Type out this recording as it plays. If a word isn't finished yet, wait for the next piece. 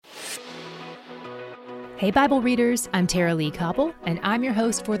Hey Bible readers, I'm Tara Lee Koppel, and I'm your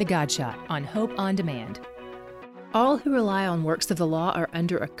host for The God Shot on Hope on Demand. All who rely on works of the law are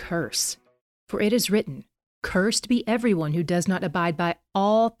under a curse. For it is written, "Cursed be everyone who does not abide by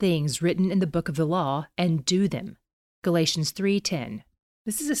all things written in the book of the law and do them." Galatians 3:10.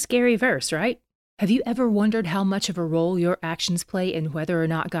 This is a scary verse, right? Have you ever wondered how much of a role your actions play in whether or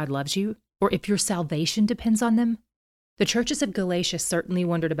not God loves you, or if your salvation depends on them? The churches of Galatia certainly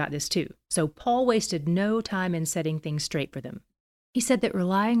wondered about this too, so Paul wasted no time in setting things straight for them. He said that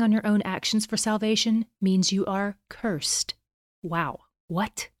relying on your own actions for salvation means you are cursed. Wow,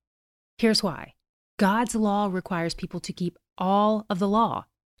 what? Here's why. God's law requires people to keep all of the law,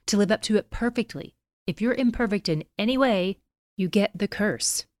 to live up to it perfectly. If you're imperfect in any way, you get the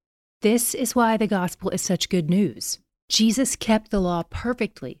curse. This is why the gospel is such good news. Jesus kept the law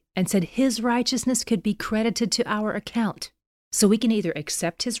perfectly and said his righteousness could be credited to our account. So we can either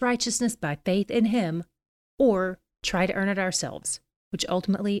accept his righteousness by faith in him or try to earn it ourselves, which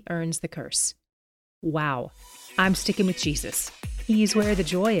ultimately earns the curse. Wow, I'm sticking with Jesus. He's where the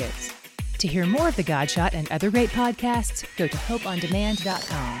joy is. To hear more of The God Shot and other great podcasts, go to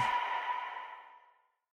hopeondemand.com.